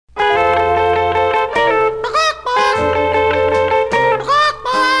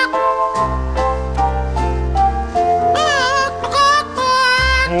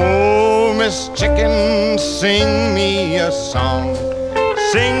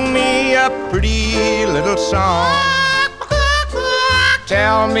pretty little song.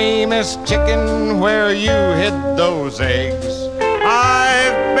 Tell me, Miss Chicken, where you hid those eggs.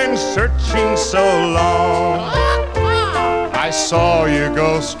 I've been searching so long. I saw you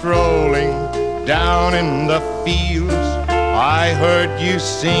go strolling down in the fields. I heard you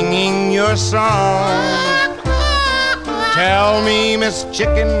singing your song. Tell me, Miss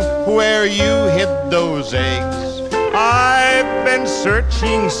Chicken, where you hid those eggs. I've been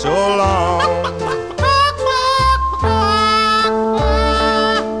searching so long.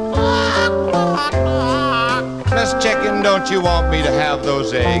 Miss Chicken, don't you want me to have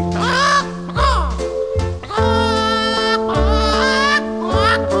those eggs?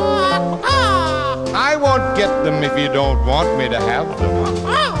 I won't get them if you don't want me to have them.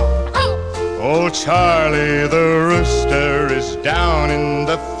 Oh, Charlie the rooster is down in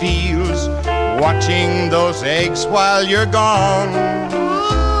the fields, watching those eggs while you're gone.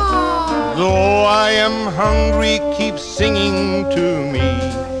 Though I am hungry, keep singing to me.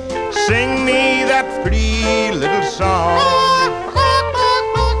 Sing me that pretty little song.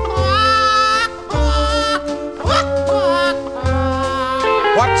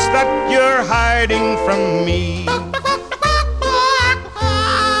 What's that you're hiding from me?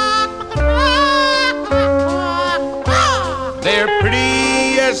 They're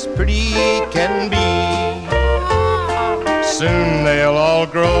pretty as pretty can be. Soon they'll all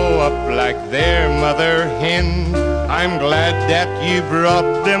grow up like their mother hen. I'm glad that you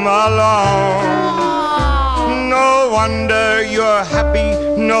brought them along. No wonder you're happy,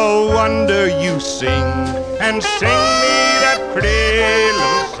 no wonder you sing, and sing me that pretty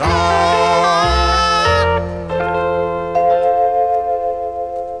little song.